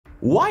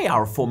why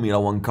are Formula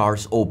 1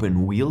 cars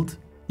open-wheeled?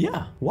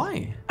 Yeah,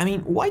 why? I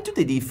mean, why do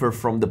they differ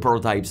from the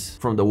prototypes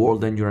from the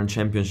World Endurance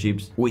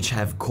Championships, which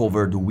have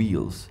covered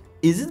wheels?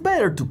 Is it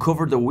better to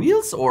cover the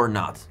wheels or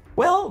not?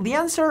 Well, the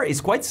answer is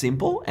quite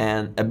simple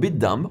and a bit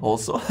dumb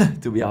also,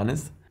 to be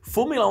honest.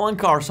 Formula 1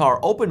 cars are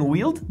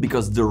open-wheeled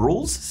because the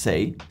rules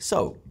say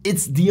so.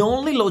 It's the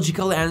only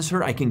logical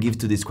answer I can give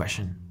to this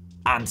question.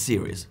 I'm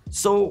serious.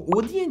 So,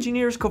 would the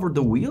engineers cover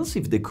the wheels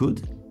if they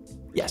could?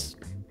 Yes.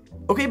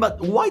 Okay,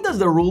 but why does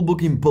the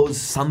rulebook impose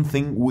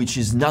something which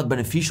is not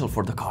beneficial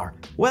for the car?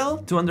 Well,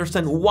 to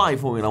understand why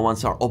Formula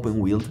 1s are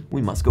open-wheeled,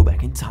 we must go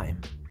back in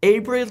time.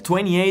 April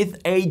 28,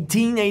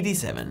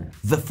 1887.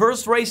 The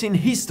first race in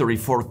history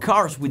for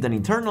cars with an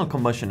internal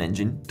combustion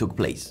engine took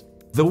place.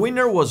 The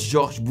winner was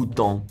Georges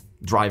Bouton,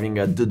 driving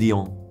a De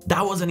Dion.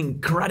 That was an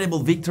incredible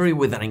victory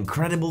with an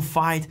incredible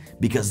fight,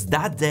 because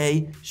that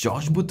day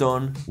Georges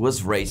Bouton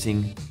was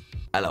racing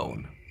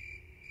alone.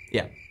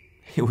 Yeah,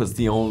 he was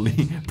the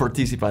only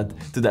participant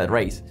to that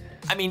race.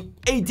 I mean,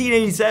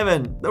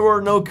 1887, there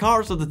were no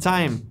cars at the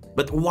time.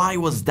 But why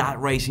was that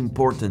race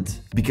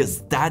important?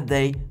 Because that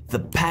day, the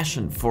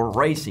passion for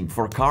racing,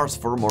 for cars,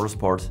 for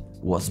motorsport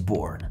was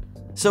born.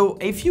 So,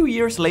 a few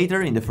years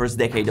later, in the first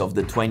decade of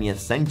the 20th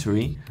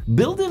century,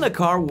 building a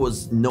car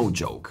was no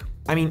joke.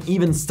 I mean,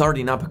 even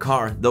starting up a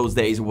car those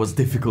days was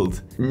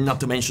difficult,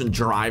 not to mention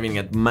driving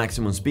at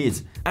maximum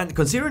speeds. And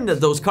considering that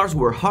those cars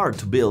were hard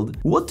to build,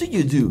 what do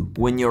you do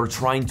when you're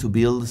trying to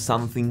build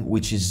something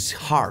which is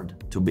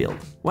hard to build?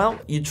 Well,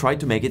 you try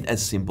to make it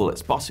as simple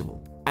as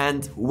possible.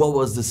 And what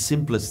was the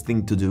simplest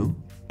thing to do?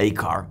 A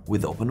car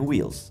with open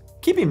wheels.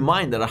 Keep in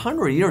mind that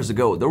 100 years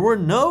ago there were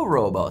no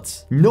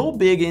robots, no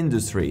big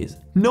industries,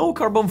 no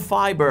carbon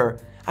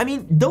fiber. I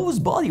mean, those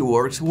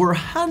bodyworks were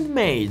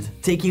handmade,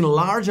 taking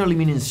large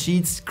aluminum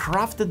sheets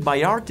crafted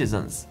by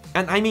artisans.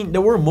 And I mean,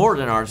 there were more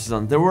than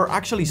artisans, there were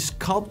actually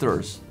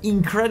sculptors,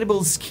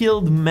 incredible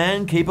skilled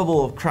men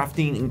capable of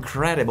crafting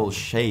incredible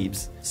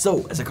shapes.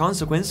 So, as a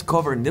consequence,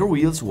 covering their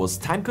wheels was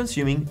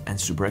time-consuming and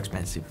super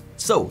expensive.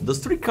 So, the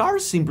street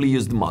cars simply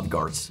used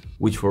mudguards,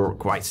 which were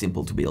quite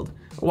simple to build,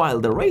 while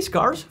the race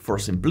cars, for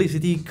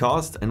simplicity,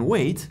 cost and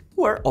weight,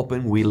 were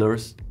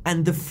open-wheelers.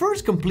 And the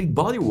first complete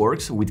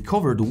bodyworks with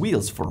covered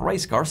wheels for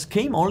race cars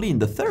came only in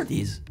the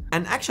 30s.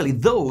 And actually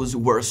those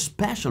were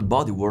special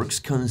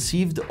bodyworks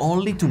conceived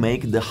only to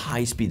make the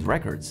high-speed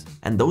records.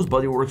 And those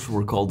bodyworks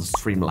were called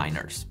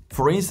streamliners.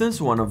 For instance,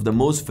 one of the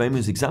most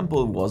famous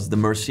examples was the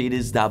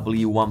Mercedes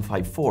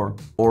W154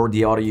 or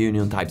the Auto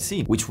Union Type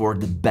C, which were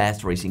the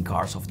best racing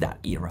cars of that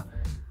era.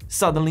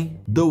 Suddenly,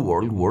 the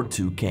World War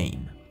II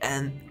came.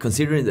 And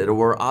considering that there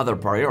were other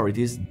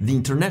priorities, the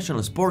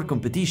international sport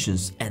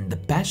competitions and the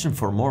passion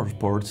for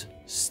motorsports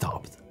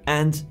stopped.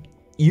 And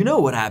you know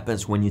what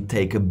happens when you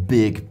take a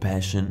big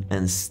passion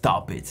and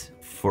stop it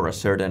for a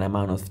certain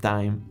amount of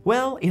time?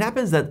 Well, it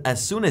happens that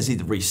as soon as it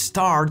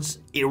restarts,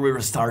 it will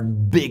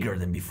restart bigger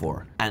than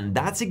before. And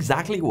that's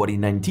exactly what in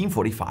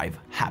 1945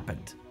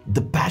 happened.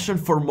 The passion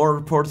for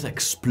motorsports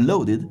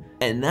exploded,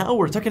 and now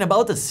we're talking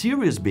about a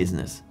serious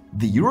business.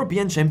 The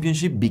European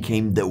Championship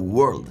became the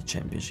World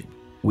Championship,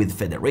 with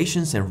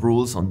federations and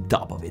rules on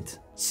top of it.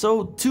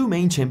 So, two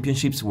main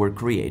championships were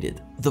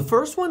created. The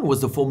first one was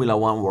the Formula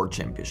 1 World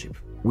Championship,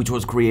 which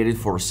was created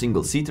for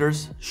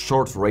single-seaters,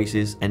 short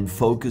races, and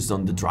focused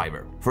on the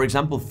driver. For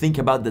example, think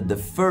about that the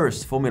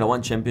first Formula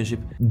 1 Championship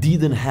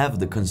didn't have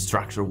the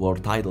Constructor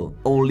World title,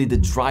 only the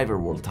Driver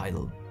World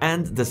title.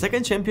 And the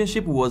second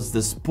championship was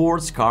the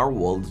Sports Car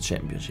World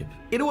Championship.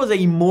 It was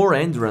a more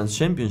endurance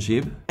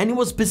championship, and it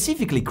was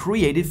specifically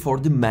created for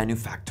the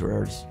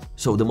manufacturers.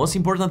 So the most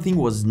important thing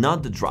was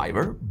not the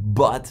driver,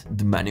 but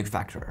the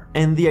manufacturer.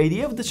 And the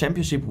idea of the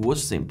championship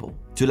was simple: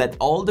 to let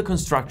all the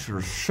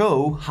constructors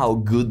show how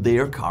good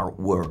their car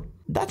were.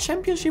 That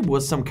championship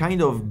was some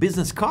kind of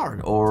business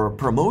card or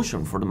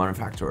promotion for the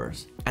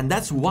manufacturers. And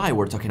that's why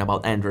we're talking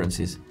about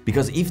endurances,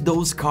 because if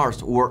those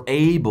cars were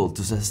able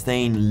to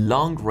sustain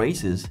long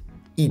races,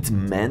 it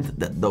meant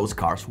that those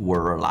cars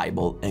were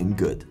reliable and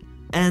good.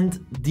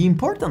 And the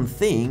important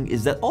thing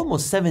is that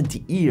almost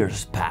 70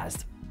 years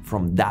passed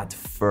from that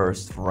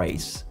first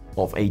race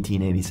of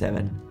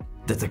 1887.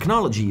 The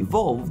technology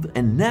evolved,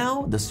 and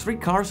now the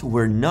street cars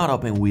were not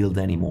open-wheeled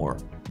anymore,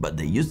 but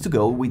they used to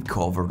go with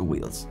covered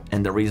wheels.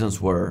 And the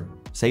reasons were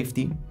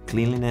safety,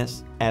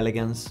 cleanliness,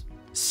 elegance.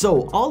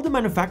 So all the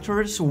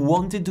manufacturers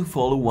wanted to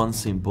follow one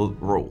simple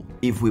rule: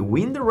 if we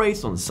win the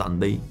race on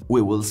Sunday,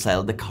 we will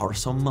sell the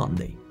cars on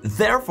Monday.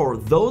 Therefore,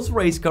 those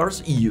race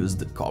cars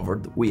used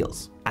covered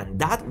wheels. And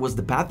that was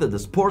the path that the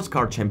Sports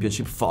Car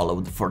Championship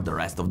followed for the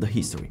rest of the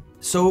history.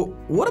 So,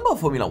 what about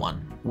Formula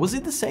 1? Was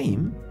it the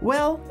same?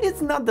 Well,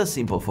 it's not that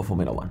simple for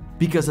Formula 1.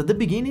 Because at the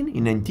beginning,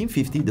 in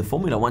 1950, the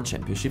Formula 1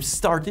 Championship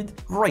started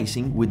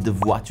racing with the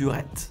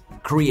Voiturette,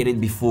 created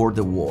before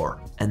the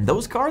war. And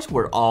those cars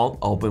were all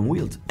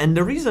open-wheeled. And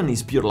the reason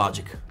is pure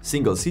logic: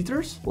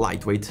 single-seaters,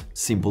 lightweight,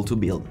 simple to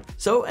build.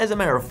 So, as a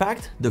matter of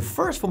fact, the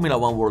first Formula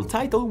 1 world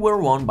title were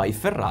won by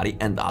Ferrari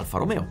and Alfa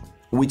Romeo.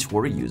 which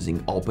were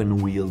using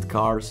open-wheeled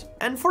cars.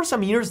 And for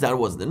some years that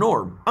was the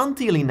norm,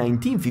 until in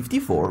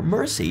 1954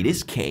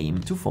 Mercedes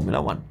came to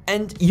Formula 1.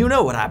 And you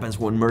know what happens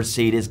when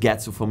Mercedes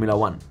gets to Formula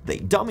 1? They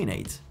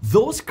dominate.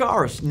 Those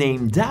cars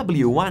named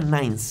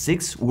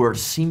W196 were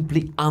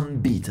simply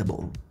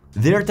unbeatable.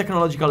 Their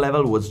technological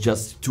level was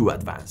just too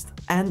advanced.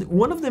 And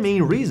one of the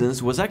main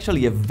reasons was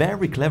actually a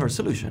very clever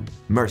solution.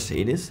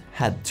 Mercedes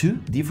had two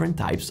different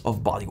types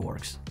of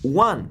bodyworks.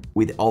 One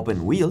with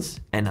open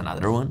wheels and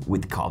another one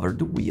with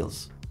covered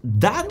wheels.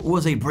 That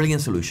was a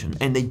brilliant solution,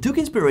 and they took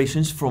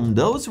inspirations from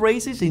those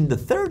races in the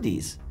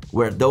 30s,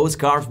 where those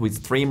cars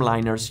with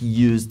streamliners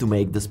used to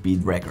make the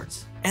speed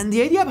records. And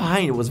the idea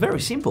behind it was very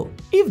simple.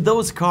 If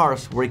those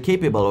cars were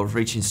capable of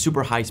reaching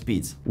super high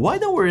speeds, why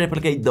don't we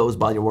replicate those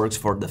bodyworks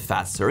for the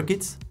fast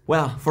circuits?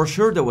 Well, for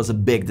sure there was a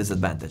big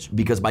disadvantage,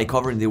 because by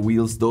covering the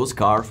wheels those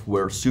cars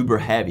were super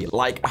heavy,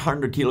 like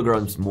 100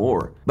 kilograms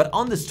more. But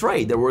on the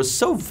straight they were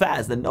so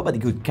fast that nobody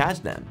could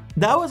catch them.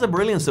 That was a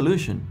brilliant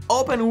solution.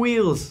 Open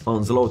wheels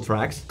on slow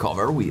tracks,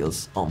 covered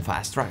wheels on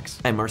fast tracks.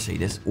 And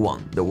Mercedes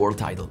won the world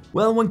title.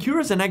 Well, one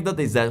curious anecdote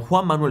is that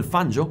Juan Manuel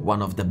Fangio,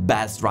 one of the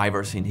best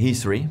drivers in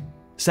history,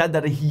 said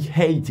that he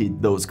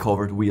hated those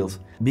covered wheels,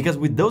 because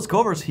with those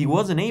covers he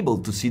wasn't able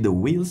to see the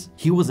wheels,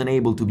 he wasn't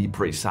able to be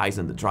precise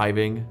in the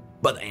driving.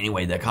 But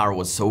anyway, the car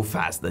was so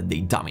fast that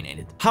they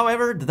dominated.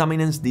 However, the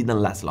dominance didn't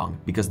last long,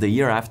 because the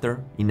year after,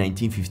 in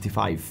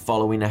 1955,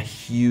 following a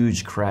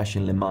huge crash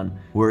in Le Mans,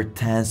 where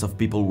tens of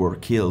people were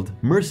killed,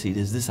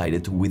 Mercedes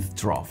decided to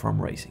withdraw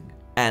from racing.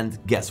 And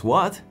guess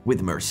what?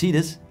 With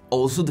Mercedes,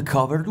 also the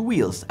covered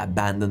wheels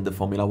abandoned the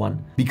Formula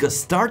 1, because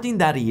starting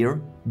that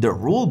year, the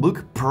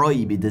rulebook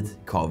prohibited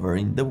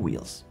covering the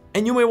wheels.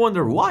 And you may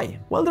wonder why?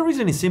 Well, the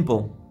reason is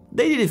simple.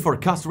 They did it for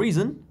cost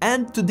reason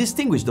and to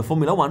distinguish the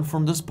Formula 1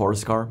 from the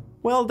sports car.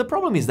 Well, the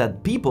problem is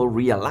that people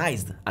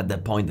realized at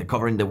that point that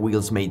covering the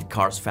wheels made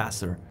cars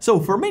faster. So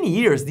for many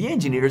years, the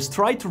engineers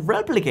tried to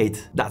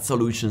replicate that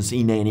solutions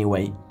in any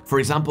way. For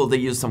example, they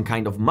used some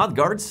kind of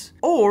mudguards,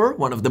 or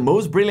one of the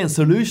most brilliant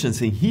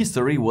solutions in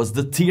history was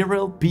the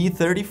Tyrrell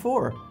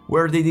P34,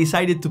 where they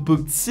decided to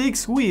put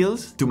 6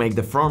 wheels to make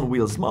the front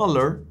wheel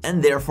smaller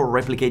and therefore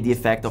replicate the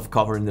effect of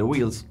covering the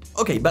wheels.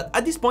 Okay, but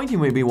at this point you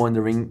may be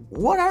wondering,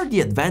 what are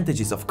the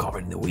advantages of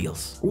covering the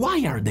wheels?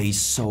 Why are they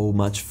so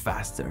much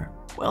faster?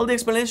 Well, the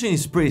explanation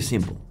is pretty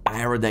simple.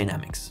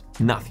 Aerodynamics,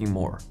 nothing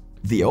more.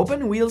 The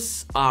open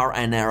wheels are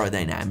an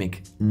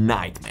aerodynamic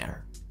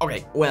nightmare.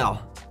 Okay,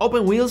 well,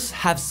 open wheels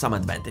have some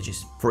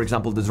advantages. For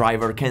example, the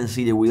driver can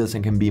see the wheels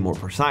and can be more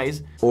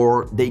precise,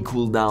 or they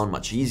cool down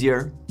much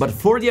easier. But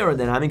for the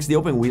aerodynamics, the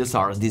open wheels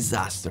are a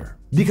disaster,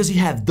 because you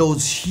have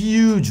those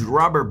huge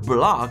rubber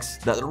blocks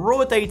that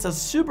rotate at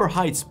super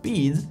high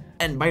speed,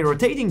 and by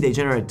rotating they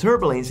generate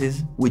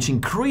turbulences, which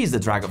increase the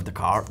drag of the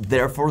car,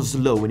 therefore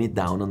slowing it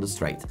down on the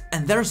straight.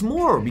 And there's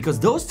more, because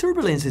those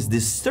turbulences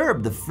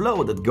disturb the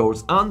flow that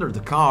goes under the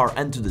car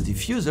and to the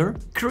diffuser,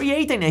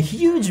 creating a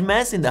huge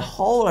mess in the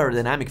whole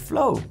aerodynamic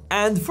flow.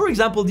 And for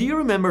example, do you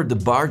remember the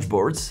barge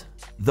boards?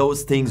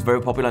 Those things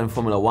very popular in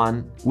Formula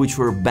 1, which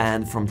were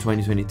banned from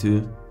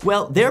 2022?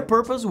 Well, their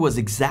purpose was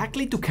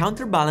exactly to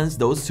counterbalance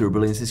those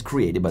turbulences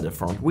created by the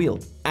front wheel.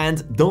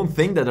 And don't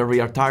think that the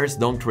rear tires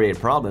don't create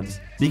problems,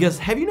 because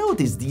have you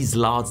noticed these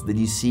slots that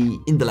you see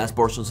in the last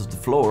portions of the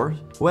floor?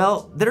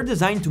 Well, they're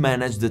designed to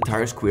manage the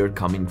tire square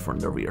coming from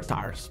the rear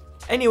tires.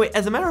 Anyway,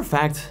 as a matter of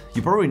fact,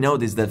 you probably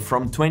noticed that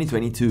from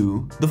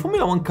 2022, the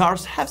Formula 1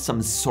 cars have some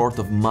sort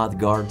of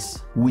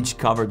mudguards, which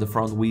cover the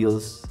front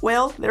wheels.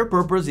 Well, their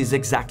purpose is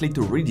exactly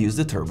to reduce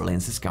the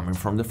turbulences coming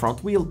from the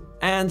front wheel.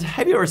 And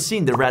have you ever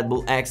seen the Red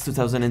Bull X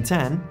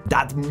 2010?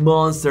 That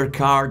monster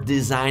car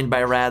designed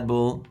by Red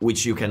Bull,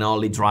 which you can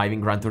only drive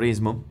in Gran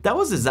Turismo. That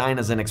was designed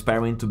as an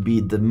experiment to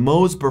be the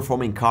most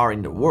performing car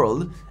in the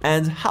world.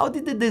 And how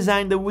did they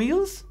design the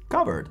wheels?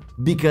 Covered.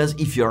 Because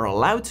if you're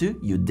allowed to,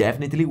 you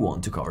definitely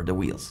want to cover the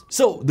wheels.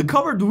 So the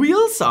covered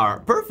wheels are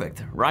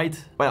perfect, right?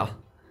 Well,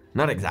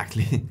 not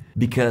exactly.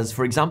 Because,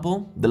 for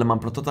example, the Le Mans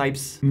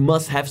prototypes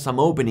must have some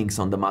openings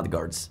on the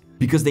mudguards,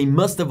 because they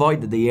must avoid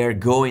that the air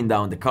going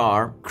down the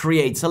car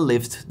creates a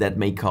lift that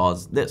may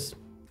cause this.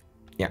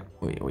 Yeah,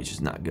 which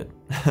is not good.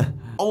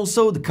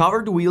 Also, the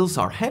covered wheels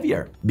are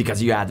heavier,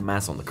 because you add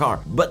mass on the car.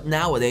 But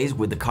nowadays,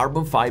 with the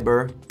carbon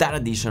fiber, that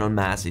additional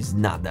mass is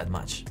not that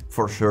much.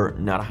 For sure,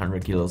 not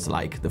 100 kilos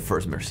like the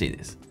first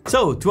Mercedes.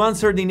 So, to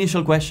answer the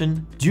initial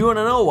question, do you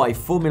wanna know why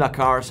Formula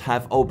cars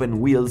have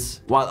open wheels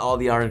while all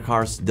the other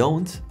cars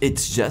don't?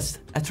 It's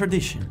just a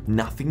tradition,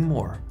 nothing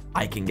more.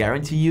 I can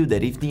guarantee you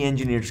that if the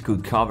engineers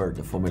could cover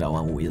the Formula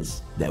 1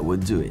 wheels, they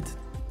would do it.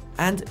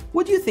 And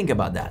what do you think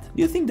about that?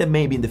 Do you think that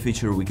maybe in the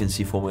future we can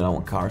see Formula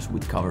 1 cars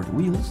with covered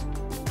wheels?